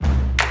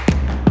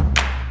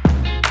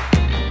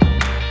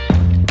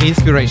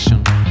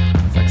Inspiration,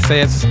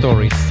 success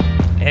stories,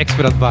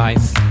 expert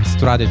advice,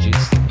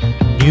 strategies,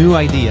 new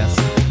ideas,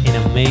 and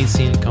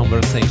amazing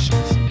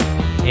conversations.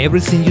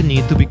 Everything you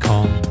need to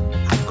become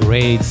a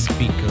great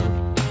speaker.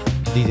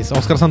 This is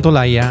Oscar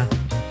Santolaya,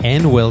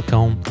 and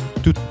welcome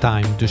to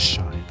Time to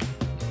Shine.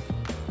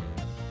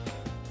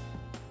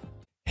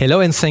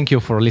 Hello, and thank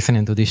you for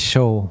listening to this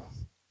show.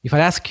 If I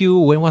ask you,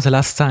 when was the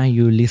last time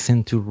you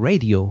listened to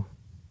radio?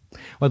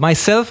 Well,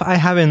 myself, I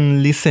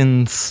haven't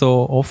listened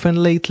so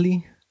often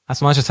lately,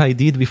 as much as I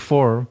did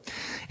before.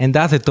 And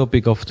that's the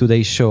topic of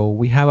today's show.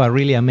 We have a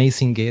really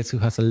amazing guest who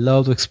has a lot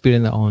of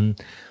experience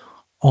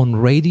on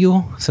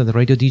radio, so the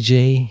radio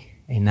DJ.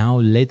 And now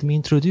let me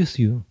introduce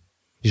you.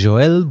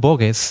 Joel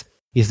Bogues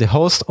is the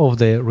host of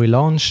the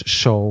Relaunch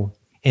Show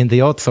and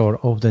the author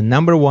of the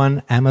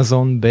 #1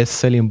 Amazon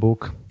best-selling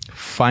book,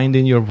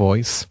 Finding Your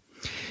Voice.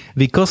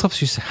 Because of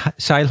his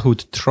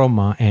childhood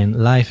trauma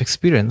and life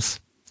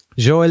experience,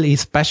 Joel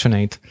is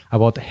passionate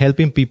about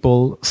helping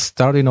people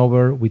starting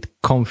over with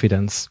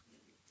confidence.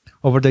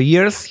 Over the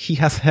years, he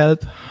has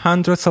helped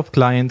hundreds of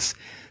clients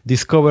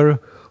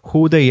discover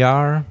who they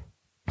are,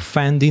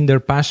 finding their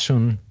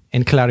passion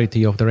and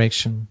clarity of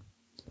direction.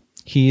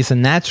 He is a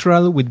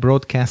natural with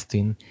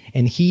broadcasting,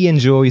 and he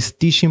enjoys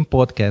teaching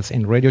podcasts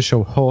and radio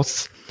show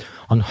hosts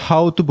on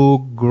how to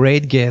book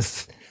great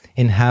guests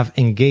and have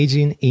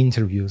engaging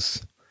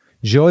interviews.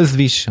 Joel's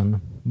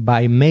vision,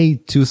 by May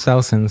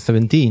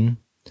 2017,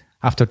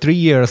 after 3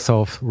 years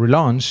of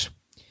relaunch,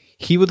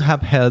 he would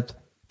have helped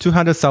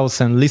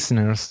 200,000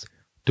 listeners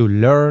to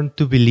learn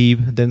to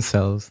believe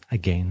themselves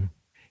again.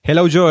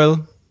 Hello,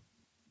 Joel.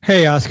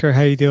 Hey, Oscar.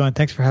 How you doing?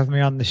 Thanks for having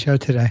me on the show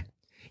today.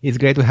 It's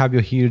great to have you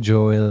here,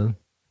 Joel.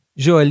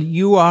 Joel,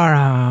 you are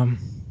a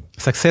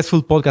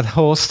successful podcast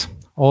host,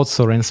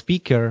 author, and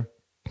speaker.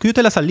 Could you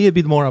tell us a little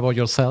bit more about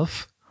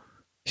yourself?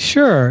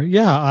 Sure.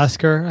 Yeah,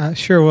 Oscar.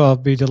 Sure will. I'll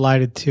be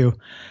delighted to.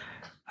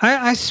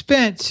 I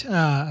spent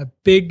a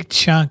big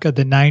chunk of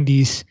the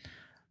 90s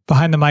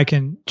behind the mic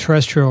in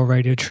terrestrial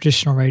radio,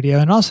 traditional radio,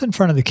 and also in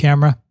front of the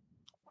camera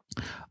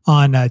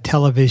on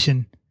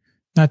television,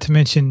 not to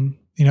mention,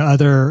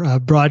 other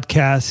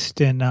broadcast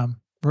and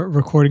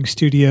recording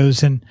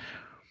studios. And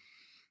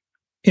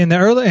in the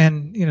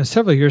early,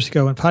 several years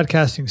ago when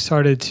podcasting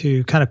started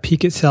to kind of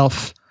peak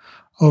itself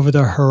over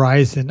the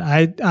horizon,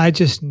 I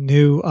just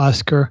knew,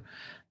 Oscar,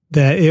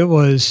 that it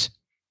was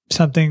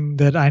something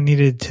that I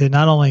needed to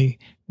not only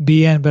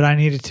be in, but I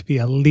needed to be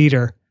a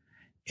leader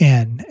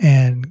in.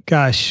 And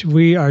gosh,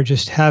 we are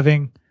just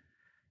having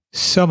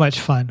so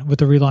much fun with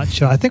the Relaunch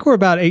Show. I think we're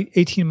about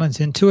 18 months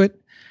into it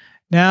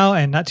now,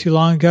 and not too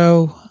long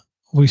ago,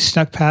 we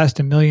snuck past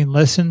 1 million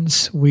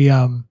listens. We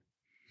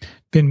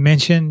been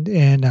mentioned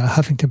in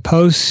Huffington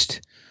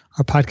Post,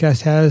 our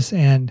podcast has,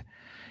 and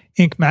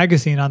Inc.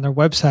 magazine on their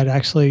website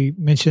actually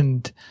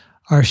mentioned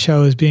our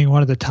show as being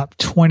one of the top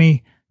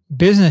 20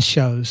 business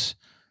shows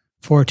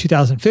for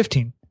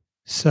 2015.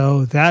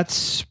 So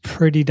that's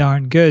pretty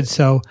darn good.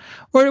 So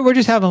we're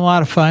just having a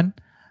lot of fun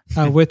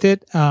with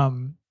it.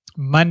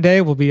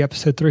 Monday will be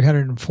episode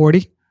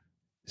 340.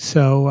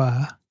 So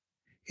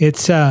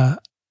it's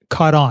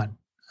caught on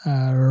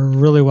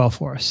really well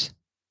for us.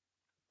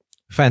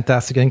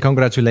 Fantastic. And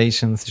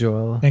congratulations,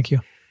 Joel. Thank you.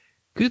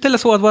 Could you tell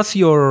us what was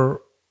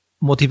your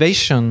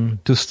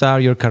motivation to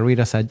start your career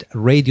as a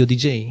radio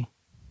DJ?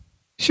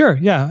 Sure.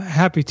 Yeah,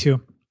 happy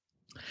to.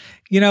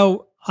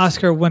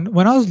 Oscar, when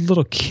I was a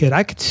little kid,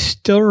 I could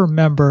still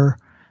remember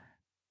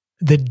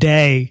the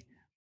day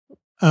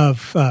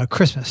of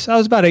Christmas. I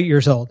was about 8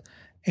 years old,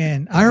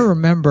 and I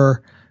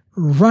remember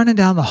running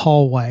down the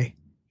hallway,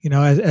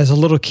 as a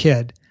little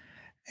kid,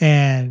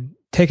 and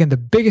taking the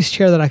biggest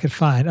chair that I could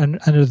find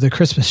under the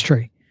Christmas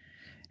tree.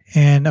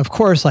 And of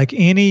course, like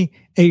any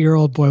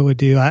 8-year-old boy would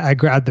do, I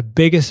grabbed the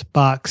biggest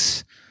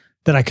box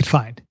that I could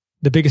find,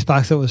 the biggest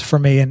box that was for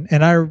me, and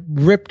I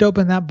ripped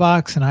open that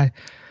box, and I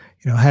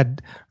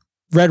had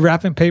red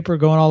wrapping paper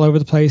going all over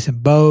the place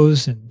and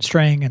bows and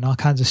string and all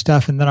kinds of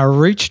stuff. And then I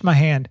reached my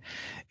hand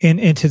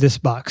into this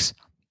box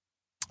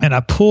and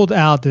I pulled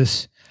out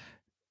this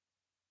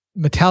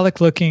metallic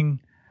looking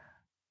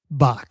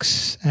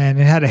box, and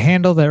it had a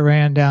handle that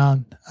ran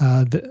down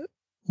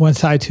one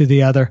side to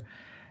the other.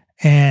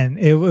 And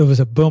it was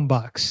a boom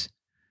box,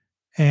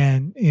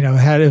 and,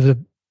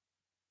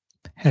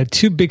 had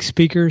two big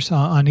speakers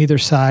on either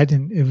side,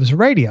 and it was a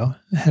radio.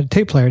 It had a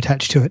tape player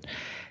attached to it.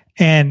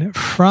 And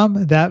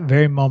from that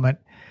very moment,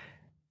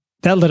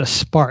 that lit a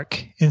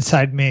spark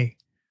inside me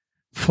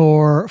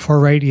for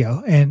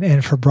radio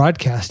and for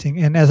broadcasting.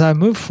 And as I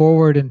moved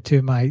forward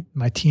into my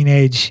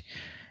teenage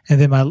and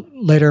then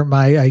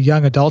my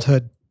young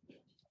adulthood,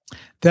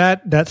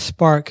 that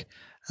spark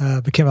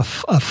became a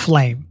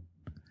flame.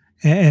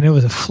 And it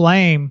was a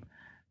flame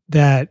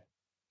that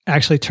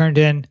actually turned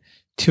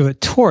into a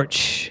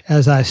torch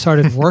as I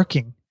started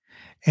working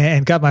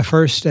and got my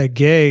first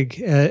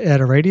gig at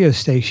a radio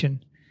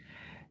station,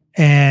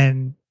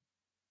 and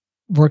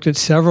worked at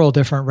several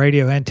different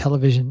radio and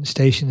television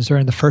stations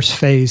during the first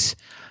phase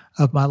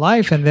of my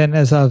life. And then,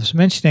 as I was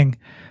mentioning,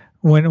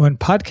 when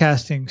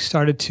podcasting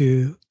started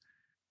to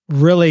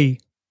really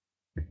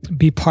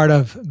be part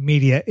of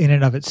media in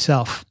and of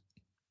itself.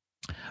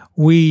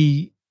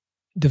 We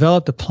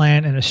developed a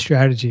plan and a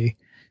strategy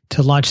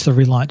to launch the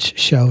Relaunch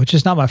Show, which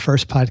is not my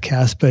first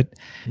podcast, but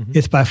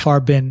it's by far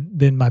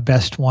been my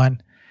best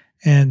one.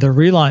 And the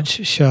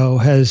Relaunch Show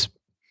has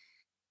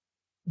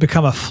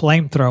become a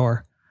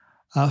flamethrower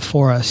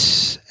for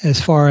us as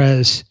far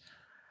as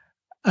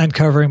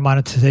uncovering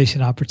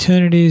monetization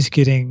opportunities,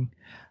 getting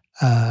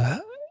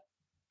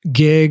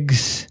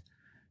gigs,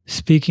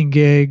 speaking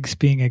gigs,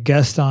 being a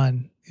guest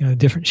on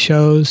different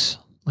shows,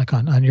 like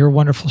on your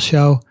wonderful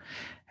show,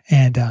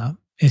 and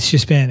it's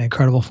just been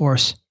incredible for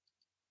us.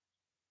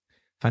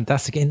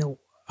 Fantastic. And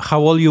how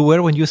old you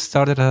were when you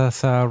started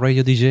as a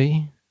radio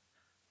DJ?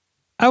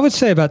 I would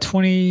say about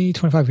 20,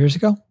 25 years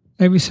ago,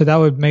 maybe. So that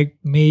would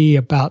make me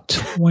about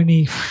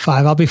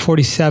 25. I'll be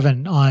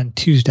 47 on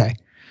Tuesday.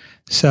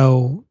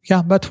 So yeah,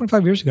 about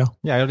 25 years ago.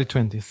 Yeah, early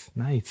 20s.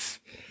 Nice.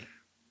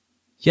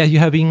 Yeah, you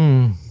have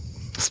been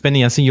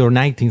spending, I think, your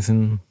 90s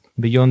and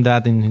beyond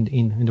that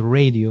in the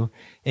radio.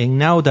 And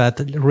now that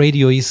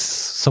radio is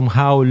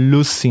somehow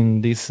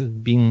losing this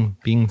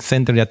being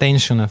centered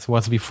attention as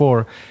was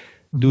before,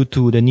 due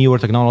to the newer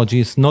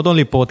technologies, not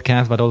only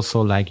podcasts, but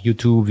also like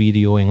YouTube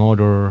video and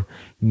other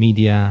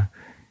media.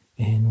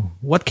 And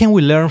what can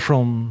we learn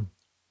from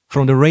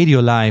the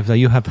radio life that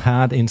you have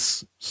had and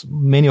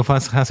many of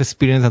us has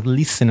experienced as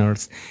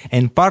listeners?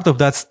 And part of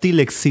that still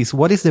exists.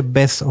 What is the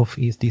best of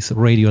this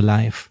radio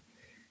life?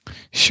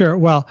 Sure.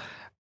 Well,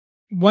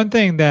 one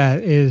thing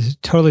that is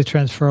totally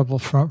transferable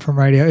from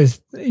radio is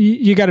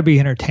you got to be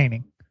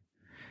entertaining.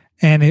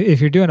 And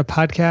if you're doing a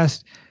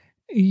podcast,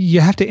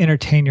 you have to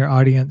entertain your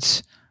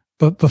audience,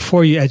 but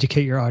before you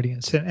educate your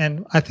audience.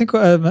 And I think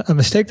a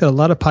mistake that a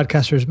lot of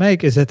podcasters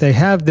make is that they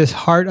have this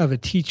heart of a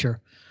teacher,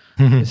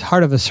 this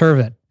heart of a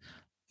servant.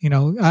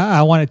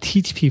 I want to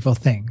teach people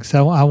things.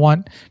 I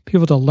want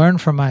people to learn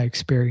from my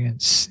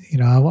experience.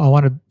 I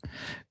want to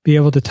be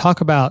able to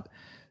talk about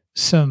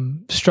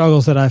some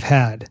struggles that I've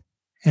had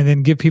and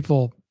then give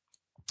people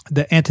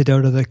the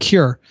antidote or the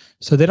cure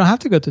so they don't have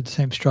to go through the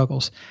same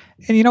struggles.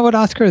 And you know what,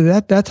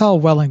 Oscar, that's all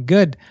well and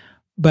good,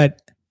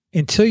 but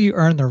until you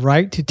earn the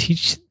right to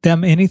teach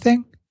them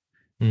anything,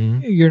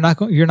 you're not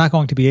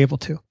going to be able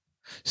to.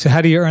 So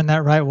how do you earn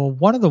that right? Well,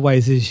 one of the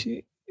ways is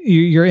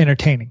you're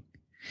entertaining.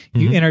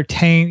 You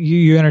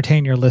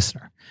entertain your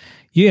listener.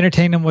 You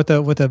entertain them with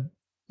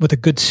a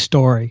good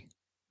story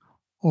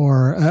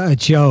or a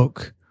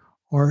joke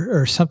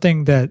or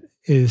something that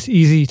is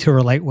easy to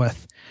relate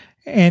with.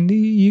 And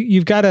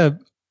you've got to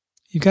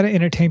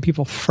entertain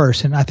people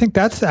first. And I think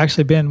that's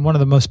actually been one of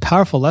the most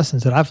powerful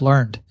lessons that I've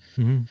learned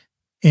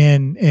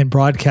in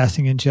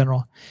broadcasting in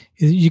general.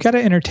 Is you got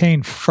to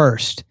entertain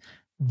first,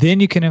 then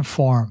you can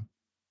inform,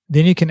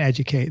 then you can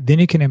educate, then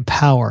you can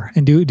empower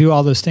and do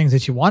all those things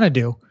that you want to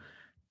do.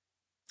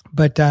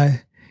 But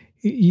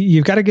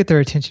you've got to get their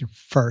attention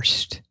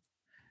first.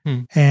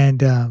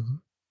 And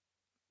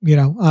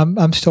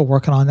I'm still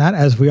working on that,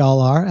 as we all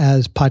are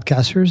as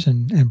podcasters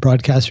and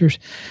broadcasters,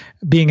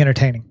 being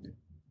entertaining.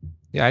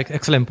 Yeah,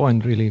 excellent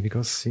point, really,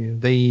 because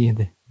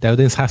the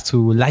audience has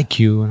to like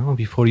you,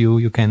 before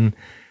you can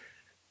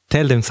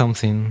tell them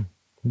something.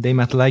 They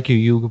must like you.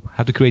 You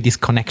have to create this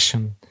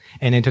connection,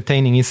 and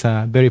entertaining is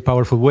a very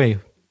powerful way.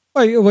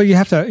 Well, you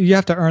have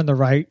to earn the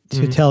right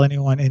to tell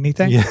anyone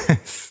anything.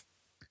 Yes,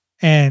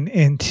 and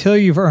until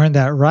you've earned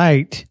that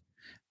right,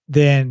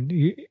 then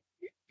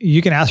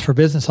you can ask for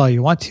business all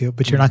you want to,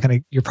 but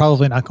you're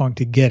probably not going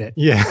to get it.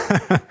 Yeah,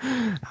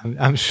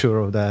 I'm sure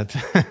of that.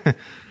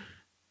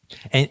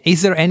 And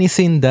is there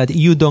anything that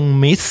you don't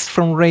miss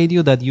from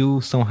radio that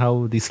you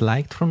somehow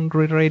disliked from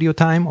radio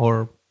time,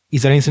 or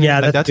is there anything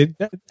like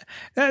that?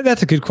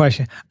 That's a good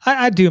question.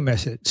 I do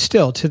miss it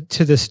still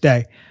to this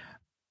day.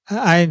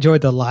 I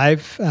enjoyed the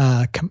live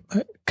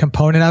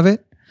component of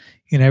it.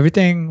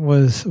 Everything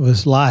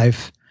was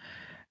live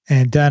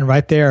and done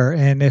right there.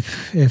 And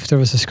if there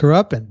was a screw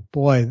up, and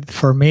boy,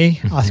 for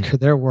me, Oscar,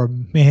 there were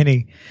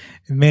many,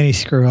 many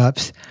screw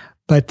ups.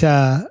 But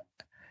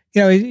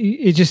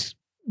it just,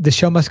 the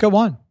show must go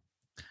on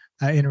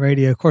in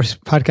radio. Of course,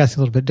 podcasting is a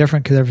little bit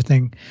different because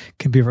everything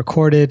can be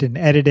recorded and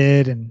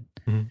edited and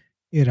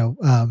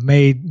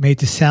made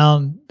to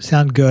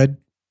sound good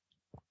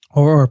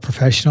or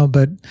professional.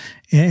 But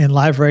in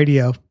live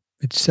radio,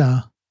 it's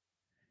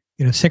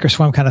sink or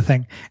swim kind of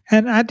thing.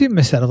 And I do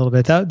miss that a little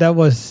bit. That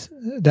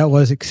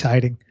was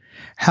exciting.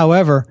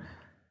 However,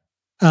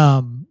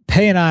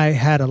 Pei and I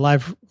had a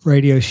live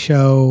radio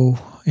show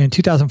in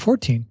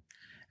 2014,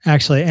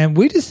 actually, and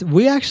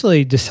we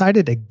actually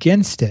decided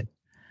against it.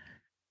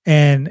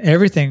 And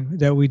everything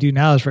that we do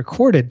now is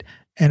recorded.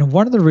 And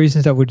one of the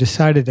reasons that we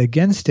decided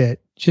against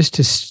it, just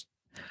to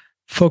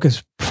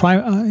focus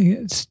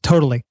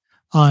totally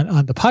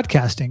on the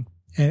podcasting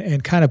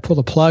and kind of pull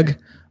the plug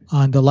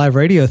on the live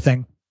radio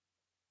thing,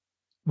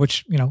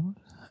 which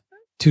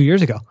 2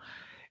 years ago,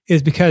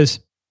 is because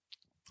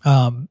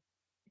there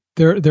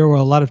were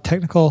a lot of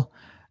technical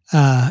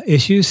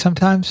issues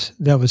sometimes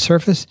that would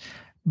surface,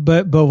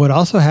 but what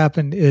also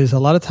happened is a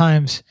lot of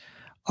times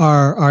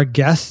our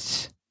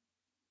guests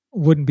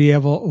wouldn't be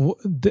able,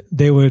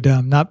 they would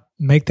not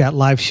make that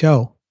live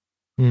show.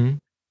 Mm.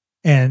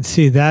 And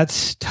see,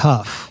 that's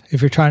tough.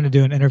 If you're trying to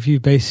do an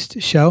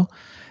interview-based show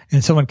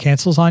and someone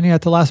cancels on you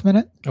at the last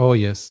minute. Oh,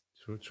 yes.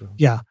 True.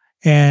 Yeah.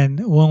 And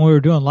when we were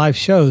doing live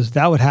shows,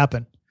 that would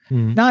happen.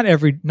 Mm.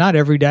 Not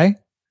every day,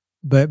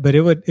 but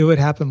it would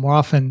happen more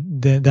often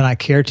than I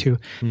care to.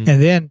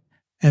 Mm.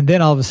 And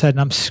then all of a sudden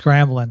I'm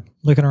scrambling,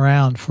 looking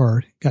around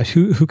for, gosh,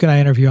 who can I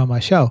interview on my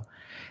show?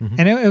 Mm-hmm.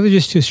 And it was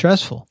just too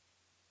stressful.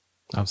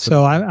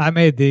 Absolutely. So I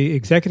made the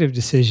executive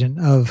decision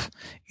of,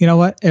 you know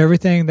what,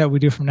 everything that we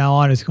do from now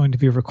on is going to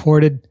be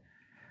recorded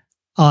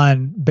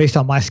based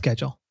on my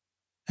schedule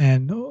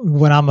and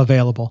when I'm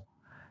available.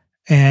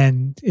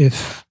 And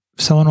if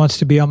someone wants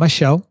to be on my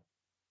show,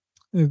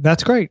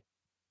 that's great.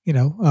 You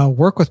know,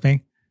 work with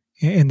me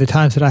in the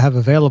times that I have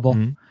available.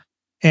 Mm.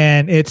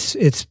 And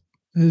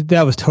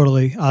that was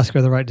totally,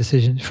 Oscar, the right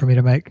decision for me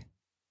to make.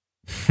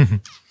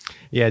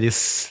 Yeah,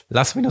 this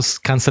last minute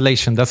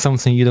cancellation, that's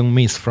something you don't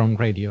miss from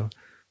radio.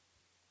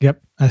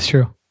 Yep, that's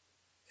true.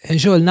 And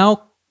Joel,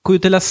 now could you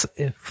tell us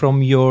from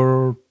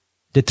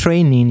the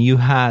training you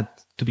had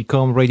to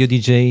become radio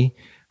DJ,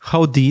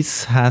 how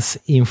this has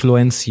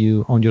influenced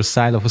you on your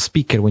side of a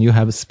speaker when you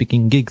have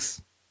speaking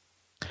gigs?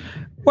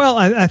 Well,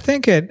 I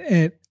think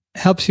it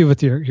helps you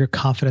with your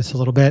confidence a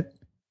little bit.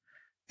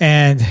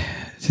 And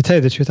to tell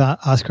you the truth,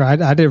 Oscar,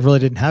 I really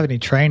didn't have any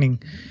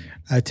training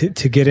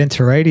to get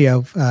into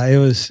radio. It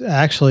was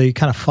actually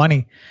kind of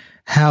funny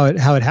how it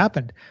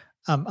happened.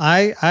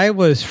 I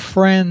was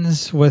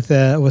friends with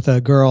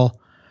a girl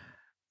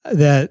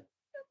that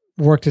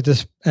worked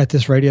at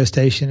this radio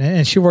station,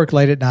 and she worked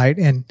late at night.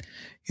 And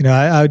you know,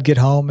 I would get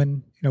home,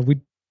 and you know,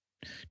 we'd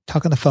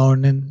talk on the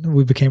phone, and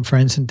we became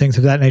friends and things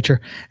of that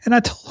nature. And I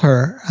told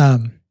her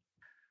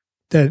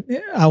that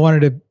I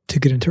wanted to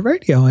get into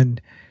radio,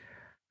 and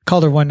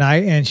called her one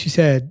night, and she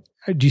said,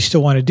 "Do you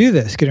still want to do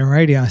this? Get in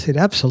radio?" I said,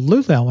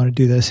 "Absolutely, I want to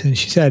do this." And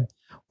she said,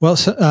 "Well,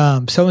 so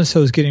and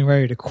so is getting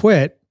ready to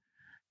quit.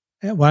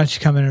 Why don't you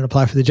come in and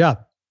apply for the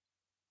job?"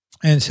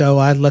 And so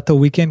I let the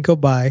weekend go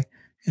by,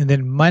 and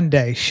then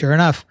Monday, sure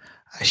enough,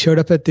 I showed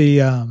up at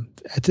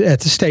the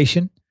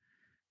station,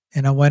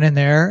 and I went in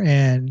there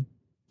and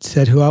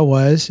said who I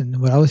was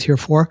and what I was here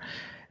for,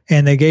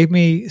 and they gave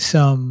me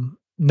some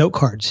note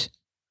cards,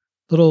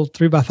 little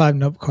 3x5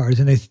 note cards,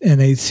 and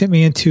they sent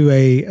me into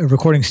a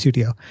recording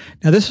studio.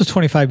 Now this was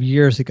 25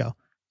 years ago,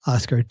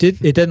 Oscar.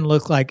 It doesn't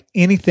look like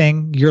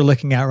anything you're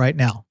looking at right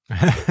now.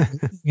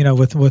 You know,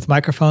 with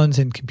microphones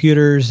and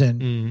computers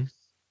and you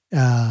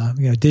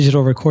know,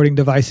 digital recording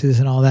devices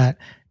and all that.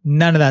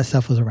 None of that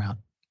stuff was around.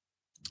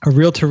 A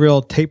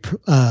reel-to-reel tape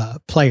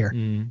player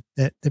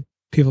that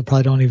people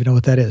probably don't even know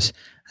what that is.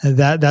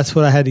 That's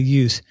what I had to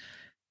use.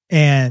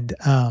 And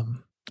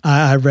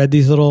I read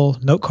these little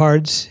note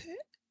cards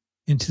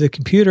into the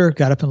computer,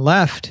 got up and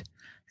left,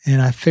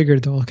 and I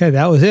figured, okay,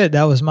 that was it.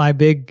 That was my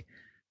big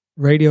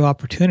radio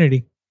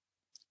opportunity.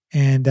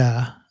 And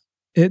that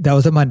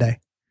was a Monday.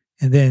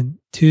 And then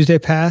Tuesday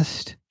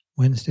passed,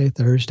 Wednesday,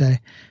 Thursday.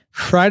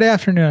 Friday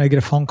afternoon, I get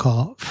a phone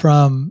call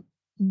from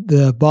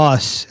the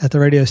boss at the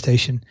radio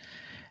station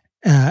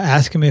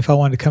asking me if I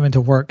wanted to come into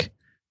work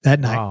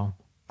that night. Wow.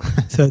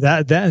 So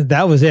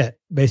that was it.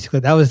 Basically,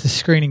 that was the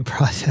screening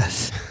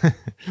process.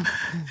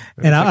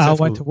 And I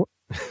went to work.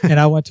 And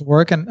I went to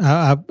work, and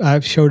I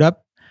showed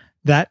up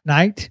that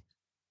night,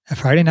 a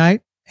Friday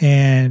night,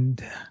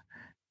 and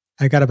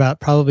I got about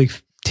probably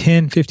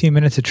 10, 15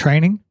 minutes of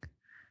training,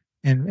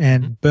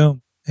 and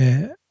boom,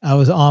 I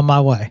was on my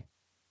way.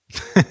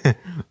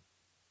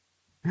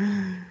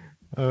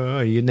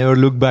 You never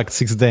look back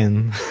since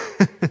then.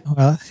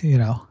 Well, you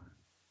know.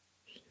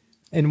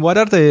 And what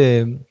are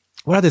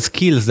the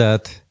skills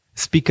that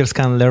speakers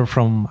can learn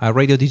from a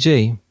radio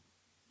DJ?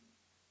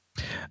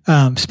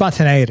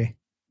 Spontaneity.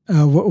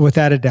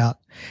 Without a doubt.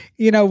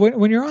 You know,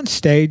 when you're on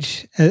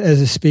stage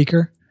as a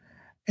speaker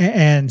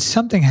and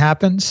something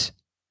happens,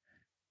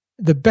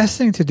 the best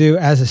thing to do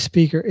as a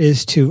speaker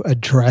is to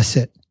address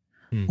it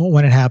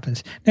when it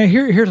happens. Now,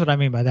 here's what I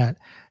mean by that.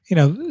 You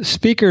know,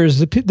 speakers,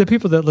 the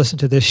people that listen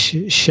to this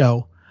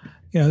show,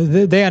 you know,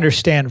 they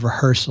understand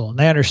rehearsal and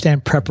they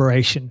understand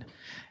preparation,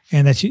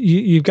 and that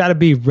you've got to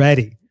be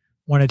ready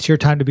when it's your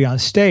time to be on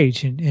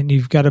stage, and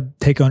you've got to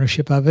take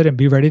ownership of it and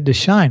be ready to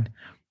shine.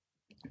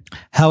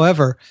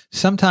 However,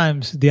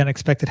 sometimes the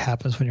unexpected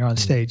happens when you're on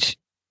stage.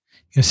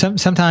 You know,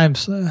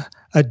 sometimes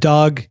a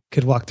dog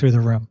could walk through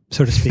the room,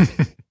 so to speak.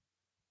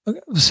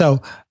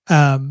 So,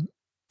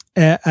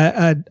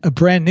 a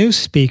brand new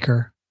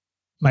speaker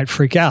might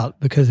freak out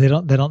because they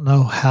don't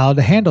know how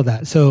to handle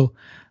that. So,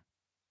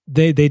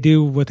 they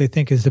do what they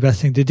think is the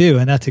best thing to do,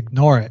 and that's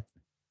ignore it.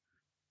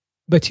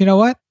 But you know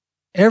what?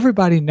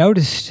 Everybody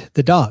noticed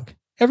the dog.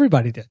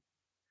 Everybody did.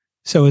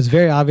 So it's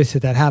very obvious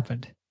that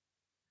happened.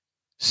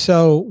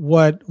 So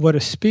what a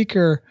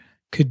speaker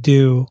could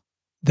do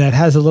that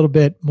has a little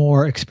bit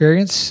more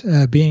experience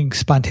being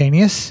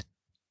spontaneous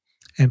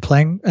and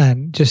playing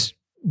and just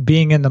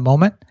being in the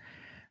moment,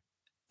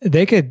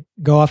 they could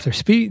go off their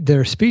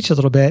speech a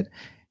little bit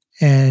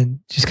and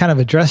just kind of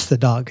address the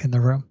dog in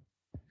the room.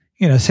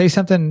 say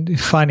something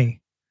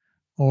funny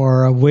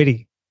or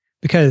witty,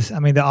 because I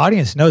mean, the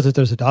audience knows that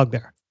there's a dog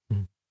there.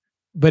 Mm.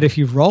 But if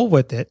you roll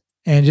with it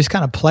and just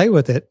kind of play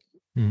with it,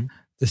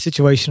 the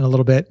situation a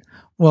little bit,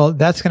 well,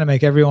 that's going to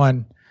make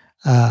everyone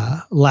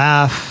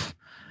laugh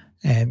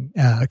and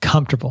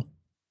comfortable.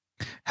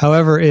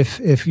 However,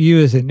 if you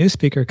as a new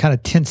speaker kind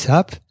of tense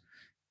up,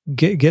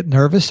 get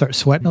nervous, start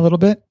sweating a little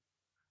bit,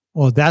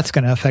 well, that's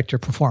going to affect your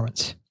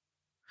performance.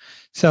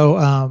 So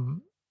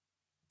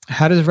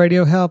how does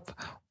radio help?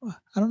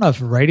 I don't know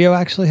if radio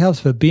actually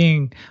helps, but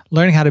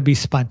learning how to be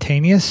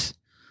spontaneous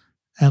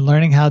and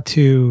learning how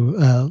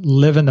to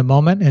live in the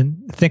moment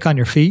and think on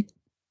your feet,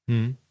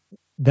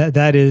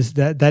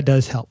 that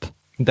does help.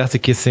 That's the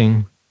key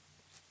thing.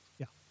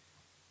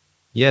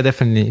 Yeah,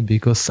 definitely.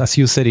 Because as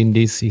you said, in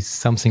this is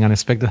something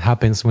unexpected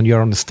happens when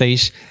you're on the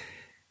stage.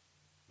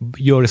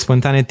 Your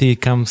spontaneity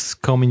come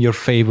in your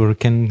favor,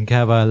 can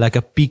have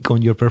a peak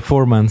on your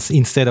performance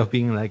instead of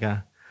being like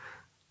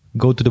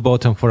go to the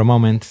bottom for a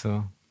moment.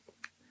 So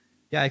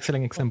yeah,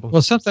 excellent example.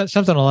 Well,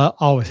 something will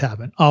always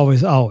happen.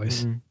 Always.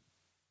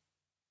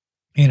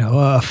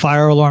 A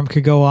fire alarm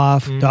could go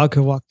off. Dog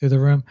could walk through the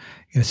room.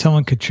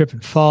 Someone could trip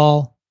and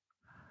fall.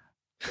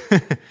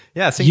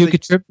 Yeah, you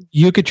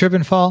could trip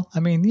and fall. I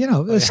mean,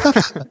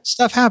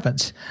 stuff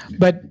happens.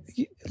 But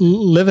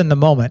live in the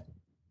moment.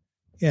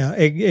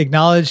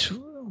 Acknowledge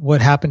what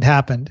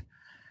happened,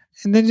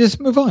 and then just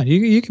move on.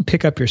 You can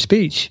pick up your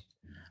speech,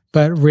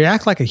 but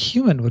react like a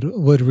human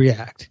would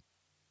react.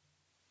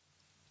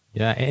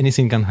 Yeah,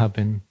 anything can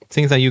happen.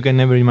 Things that you can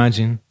never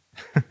imagine.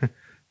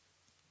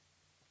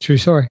 True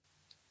story.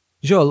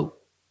 Joel,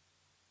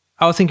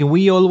 I was thinking,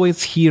 we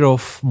always hear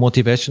of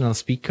motivational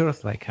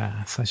speakers like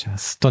such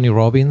as Tony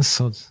Robbins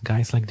or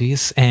guys like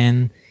this.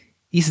 And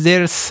is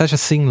there such a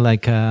thing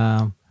like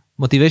a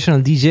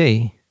motivational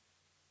DJ?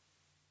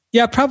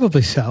 Yeah,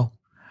 probably so.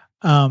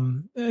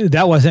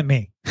 That wasn't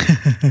me,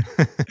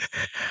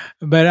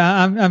 but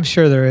I'm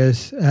sure there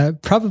is.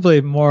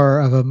 Probably more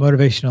of a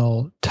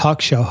motivational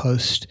talk show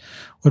host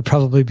would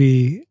probably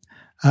be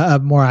a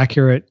more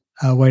accurate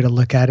way to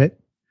look at it.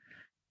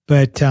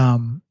 But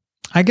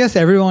I guess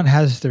everyone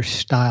has their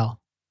style,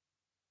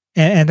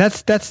 and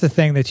that's the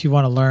thing that you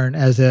want to learn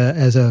as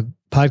a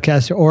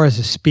podcaster or as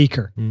a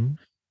speaker. Mm-hmm.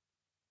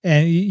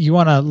 And you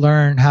want to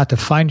learn how to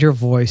find your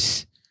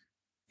voice.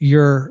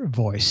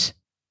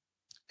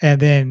 And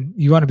then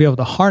you want to be able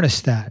to harness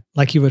that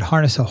like you would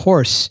harness a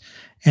horse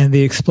and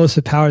the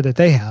explosive power that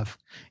they have.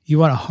 You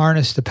want to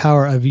harness the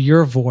power of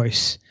your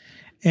voice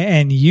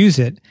and use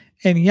it.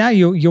 And yeah,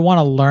 you want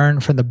to learn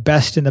from the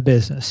best in the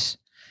business.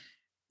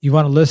 You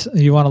want to listen,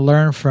 you want to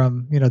learn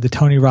from, the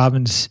Tony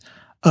Robbins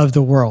of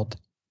the world.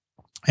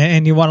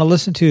 And you want to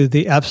listen to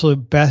the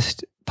absolute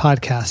best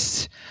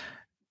podcasts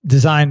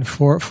designed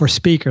for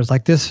speakers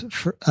like this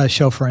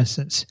show, for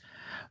instance.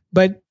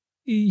 But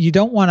you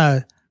don't want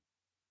to,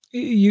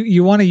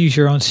 you want to use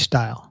your own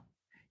style.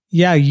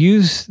 Yeah,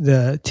 use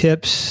the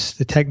tips,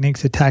 the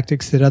techniques, the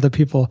tactics that other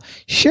people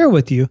share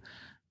with you,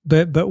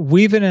 but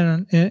weave it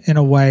in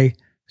a way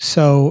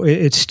so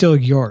it's still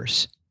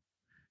yours.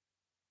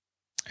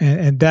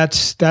 And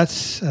that's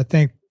I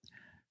think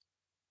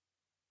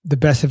the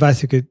best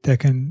advice that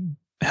can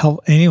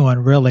help anyone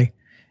really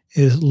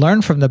is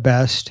learn from the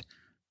best,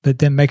 but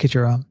then make it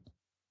your own.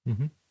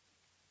 Mm-hmm.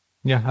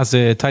 Yeah, as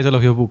the title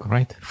of your book,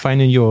 right?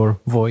 Finding your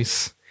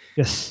voice.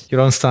 Yes.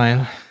 Your own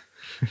style.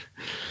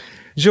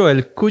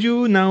 Joel, could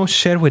you now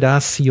share with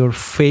us your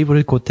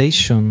favorite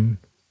quotation?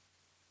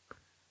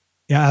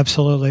 Yeah,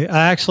 absolutely.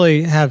 I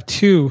actually have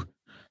two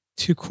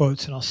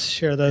quotes, and I'll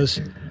share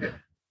those.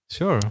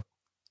 Sure.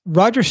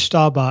 Roger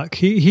Staubach,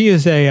 he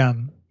is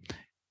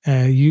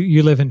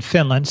you live in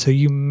Finland, so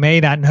you may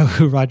not know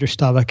who Roger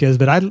Staubach is,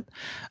 but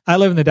I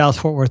live in the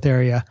Dallas-Fort Worth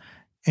area.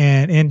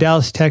 And in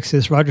Dallas,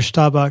 Texas, Roger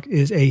Staubach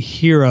is a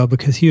hero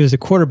because he was a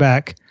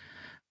quarterback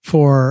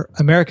for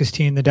America's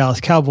team, the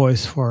Dallas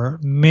Cowboys, for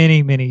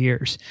many, many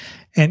years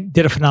and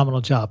did a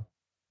phenomenal job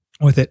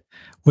with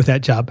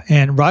that job.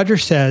 And Roger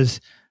says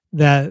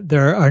that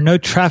there are no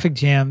traffic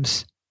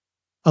jams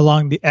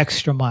along the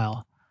extra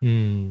mile.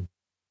 Mm.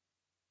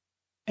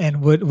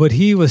 And what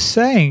he was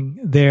saying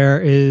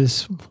there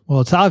is,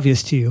 well, it's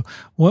obvious to you.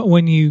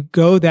 When you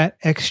go that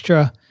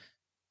extra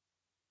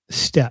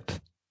step,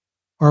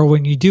 or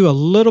when you do a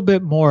little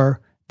bit more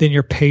than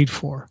you're paid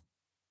for,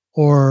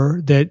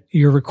 or that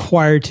you're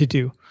required to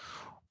do,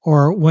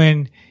 or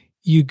when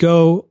you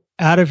go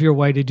out of your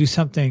way to do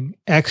something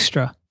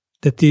extra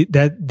that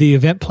the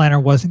event planner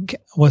wasn't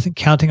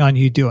counting on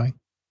you doing.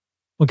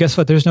 Well, guess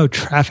what? There's no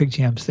traffic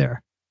jams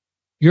there.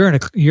 You're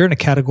in a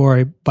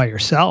category by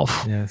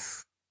yourself.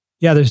 Yes.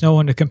 Yeah, there's no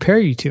one to compare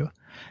you to.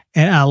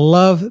 And I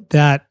love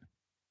that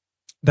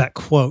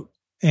quote.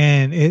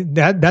 And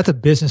that's a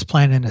business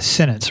plan in a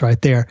sentence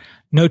right there.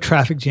 No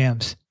traffic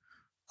jams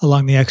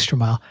along the extra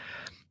mile.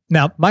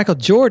 Now, Michael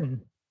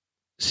Jordan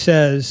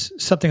says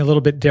something a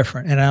little bit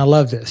different, and I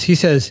love this. He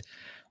says,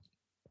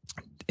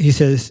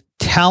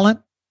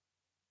 talent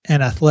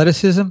and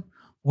athleticism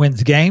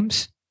wins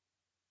games,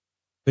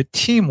 but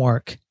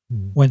teamwork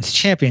wins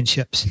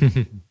championships.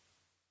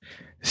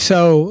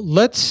 So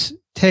let's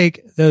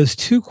take those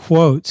two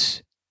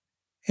quotes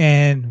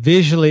and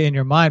visually in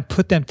your mind,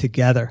 put them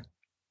together.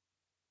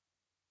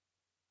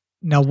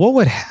 Now, what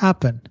would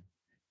happen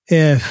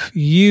if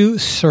you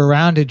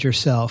surrounded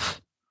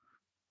yourself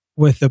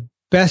with the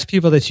best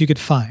people that you could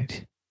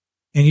find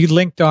and you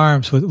linked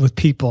arms with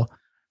people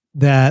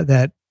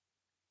that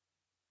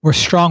were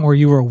strong where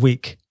you were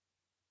weak?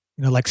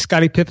 You know, like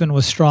Scottie Pippen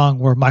was strong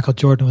where Michael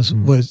Jordan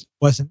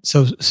wasn't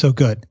so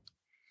good.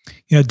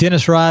 You know,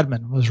 Dennis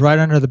Rodman was right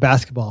under the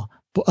basketball,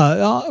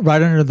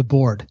 right under the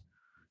board,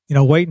 you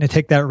know, waiting to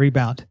take that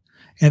rebound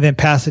and then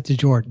pass it to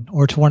Jordan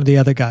or to one of the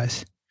other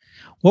guys.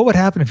 What would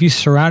happen if you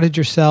surrounded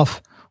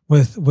yourself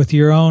with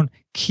your own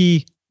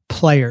key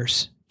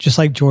players, just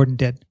like Jordan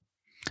did?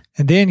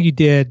 And then you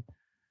did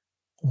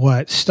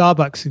what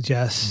Starbucks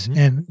suggests,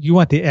 and you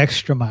went the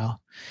extra mile.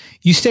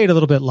 You stayed a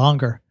little bit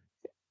longer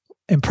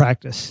in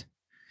practice.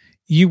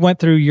 You went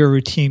through your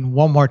routine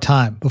one more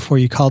time before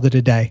you called it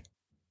a day.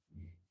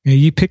 You know,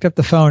 you picked up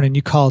the phone and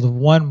you called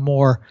one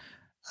more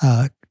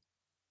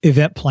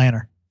event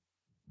planner.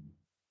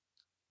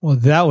 Well,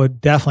 that would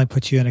definitely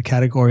put you in a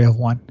category of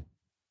one.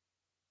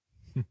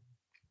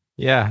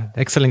 Yeah,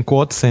 excellent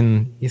quotes,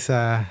 and it's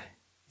a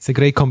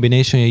great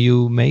combination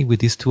you made with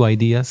these two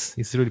ideas.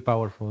 It's really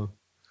powerful.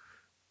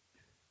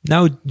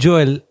 Now,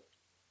 Joel,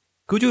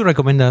 could you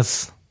recommend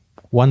us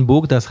one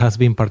book that has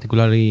been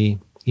particularly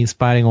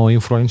inspiring or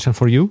influential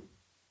for you?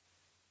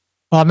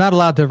 Well, I'm not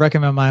allowed to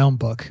recommend my own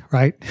book,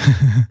 right?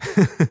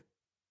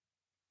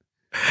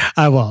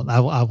 I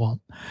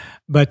won't.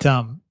 But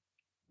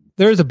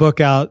there's a book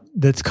out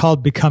that's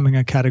called Becoming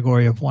a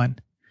Category of One.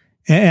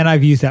 And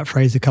I've used that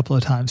phrase a couple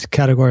of times,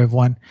 category of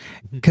one,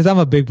 because I'm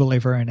a big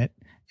believer in it.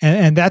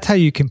 And that's how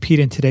you compete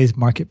in today's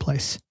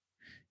marketplace,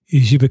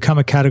 is you become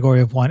a category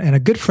of one. And a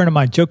good friend of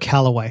mine, Joe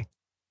Calloway,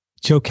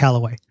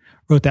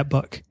 wrote that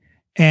book.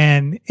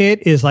 And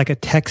it is like a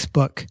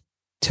textbook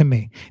to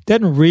me. It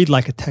doesn't read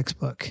like a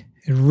textbook.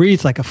 It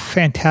reads like a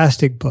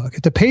fantastic book.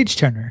 It's a page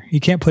turner.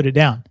 You can't put it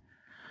down.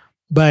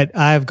 But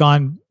I've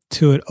gone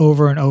to it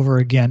over and over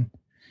again,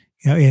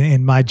 you know,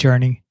 in my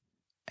journey.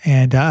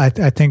 And I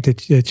think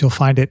that you'll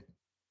find it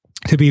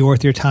to be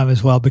worth your time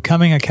as well.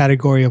 Becoming a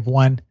Category of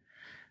One.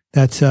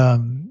 That's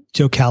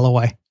Joe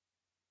Calloway.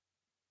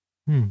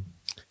 A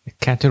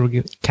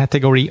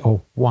category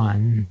of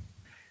one.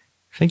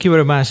 Thank you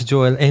very much,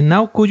 Joel. And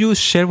now could you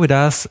share with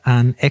us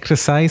an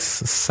exercise,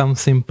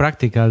 something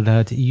practical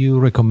that you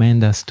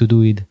recommend us to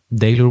do it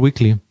daily or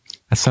weekly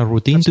as a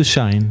routine to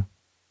shine?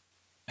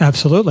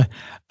 Absolutely.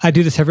 I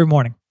do this every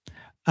morning.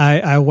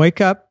 I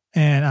wake up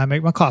and I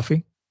make my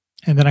coffee.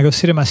 And then I go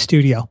sit in my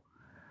studio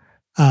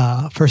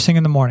first thing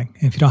in the morning.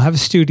 And if you don't have a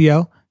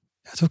studio,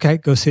 that's okay.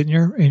 Go sit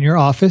in your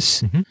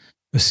office.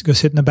 Go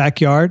sit in the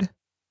backyard.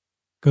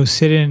 Go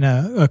sit in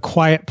a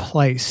quiet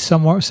place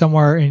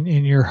somewhere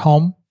in your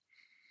home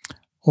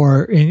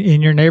or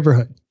in your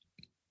neighborhood.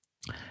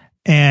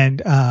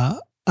 And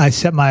I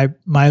set my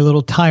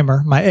little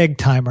timer, my egg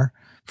timer,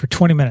 for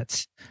 20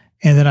 minutes.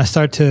 And then I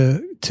start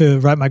to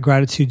write my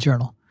gratitude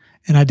journal.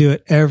 And I do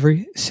it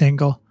every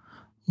single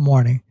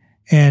morning.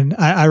 And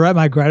I write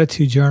my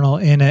gratitude journal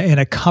in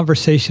a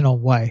conversational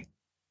way.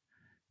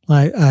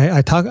 Like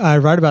I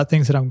write about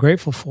things that I'm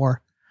grateful for,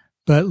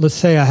 but let's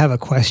say I have a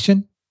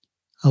question,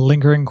 a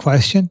lingering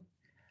question.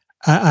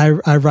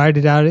 I write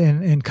it out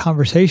in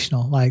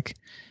conversational, like,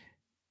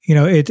 you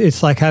know,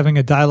 it's like having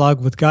a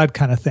dialogue with God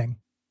kind of thing.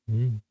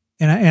 And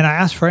I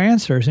ask for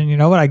answers, and you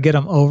know what? I get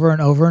them over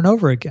and over and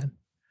over again.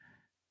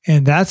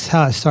 And that's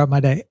how I start my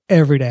day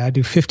every day. I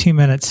do 15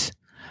 minutes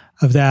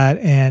of that.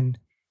 And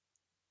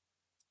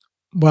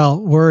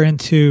well, we're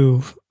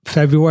into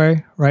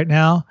February right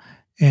now,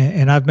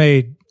 and I've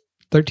made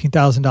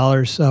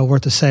 $13,000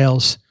 worth of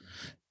sales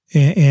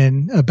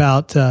in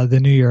about the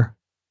new year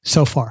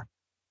so far.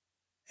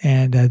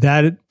 And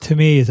that, to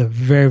me, is a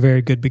very,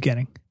 very good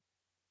beginning.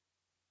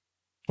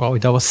 Well,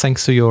 that was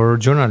thanks to your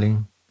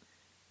journaling.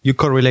 You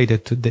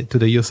correlated to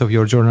the use of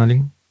your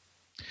journaling?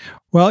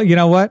 Well, you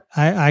know what?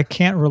 I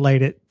can't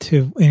relate it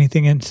to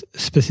anything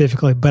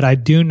specifically, but I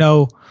do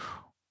know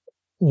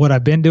what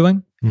I've been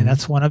doing, and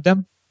that's one of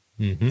them.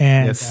 And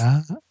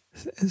yes.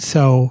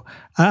 So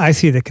I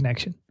see the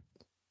connection.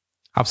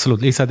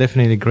 Absolutely, it's a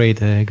definitely great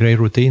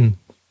routine.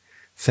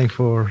 Thanks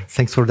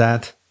for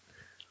that,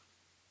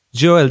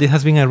 Joel. This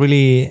has been a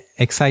really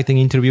exciting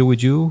interview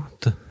with you.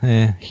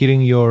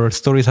 Hearing your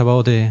stories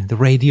about the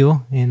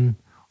radio, and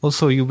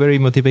also your very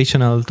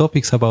motivational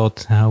topics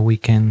about how we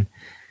can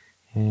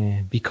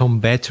become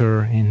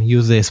better and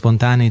use the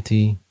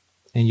spontaneity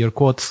in your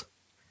quotes.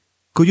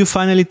 Could you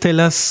finally tell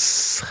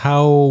us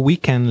how we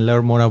can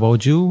learn more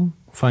about you,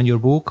 find your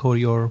book or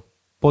your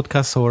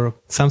podcast or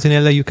something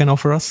else that you can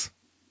offer us?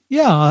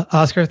 Yeah,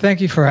 Oscar,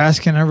 thank you for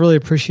asking. I really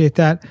appreciate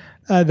that.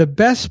 The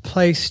best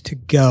place to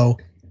go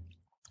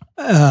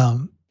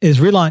is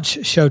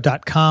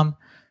relaunchshow.com.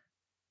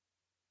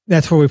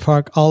 That's where we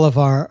park all of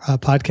our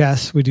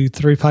podcasts. We do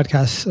 3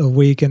 podcasts a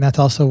week, and that's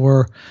also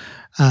where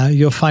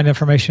you'll find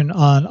information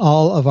on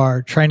all of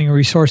our training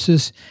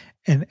resources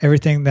and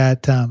everything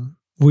that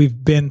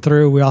we've been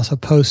through. We also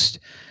post,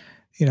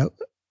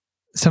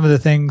 some of the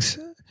things,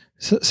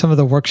 some of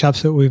the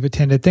workshops that we've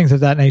attended, things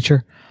of that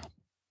nature,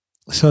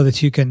 so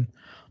that you can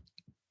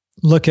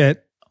look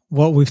at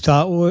what we've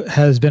thought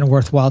has been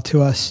worthwhile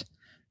to us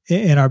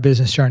in our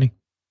business journey.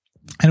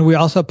 And we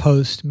also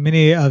post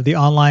many of the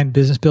online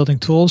business building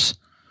tools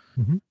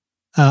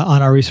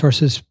on our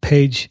resources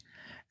page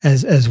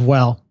as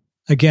well.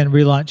 Again,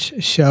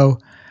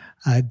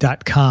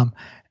 relaunchshow.com.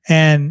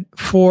 And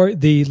for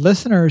the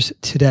listeners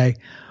today,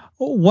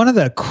 one of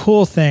the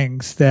cool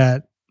things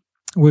that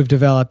we've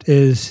developed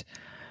is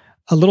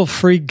a little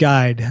free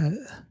guide,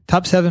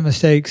 top 7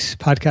 mistakes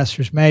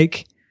podcasters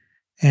make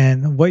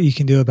and what you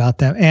can do about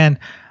them. And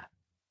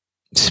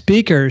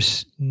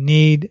speakers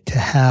need to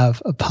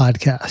have a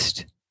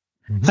podcast.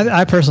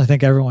 I personally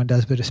think everyone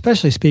does, but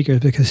especially speakers,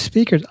 because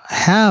speakers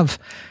have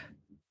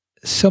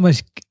so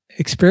much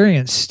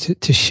experience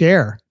to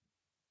share.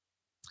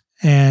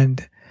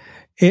 And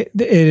it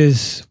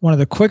is one of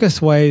the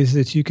quickest ways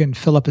that you can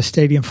fill up a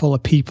stadium full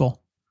of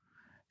people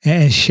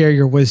and share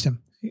your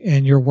wisdom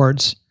and your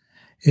words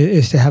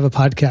is to have a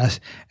podcast.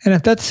 And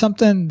if that's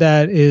something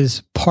that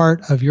is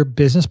part of your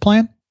business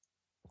plan,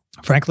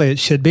 frankly, it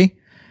should be.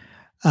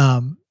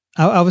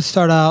 I would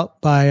start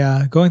out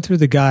by going through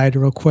the guide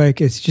real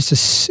quick. It's just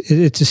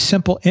it's a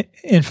simple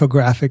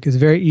infographic. It's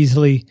very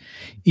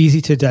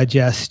easy to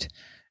digest.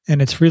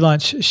 And it's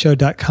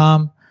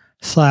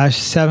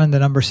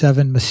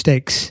relaunchshow.com/7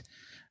 mistakes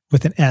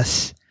with an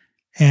S.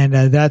 And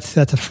that's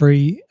a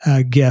free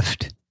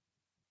gift.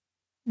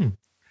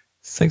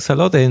 Thanks a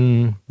lot.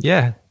 And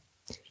yeah,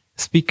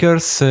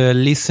 speakers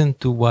listen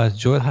to what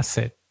Joel has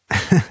said.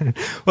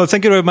 Well,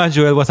 thank you very much,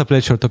 Joel. It was a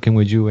pleasure talking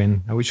with you,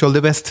 and I wish you all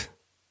the best.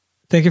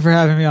 Thank you for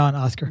having me on,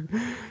 Oscar.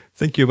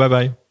 Thank you.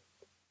 Bye-bye.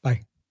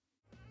 Bye.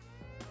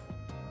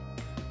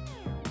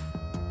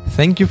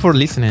 Thank you for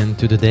listening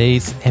to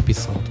today's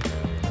episode.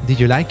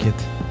 Did you like it?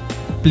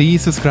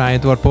 Please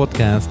subscribe to our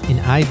podcast in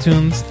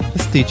iTunes,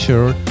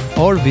 Stitcher,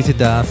 or visit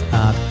us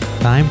at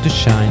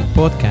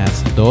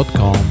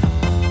timetoshinepodcast.com.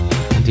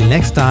 Until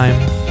next time,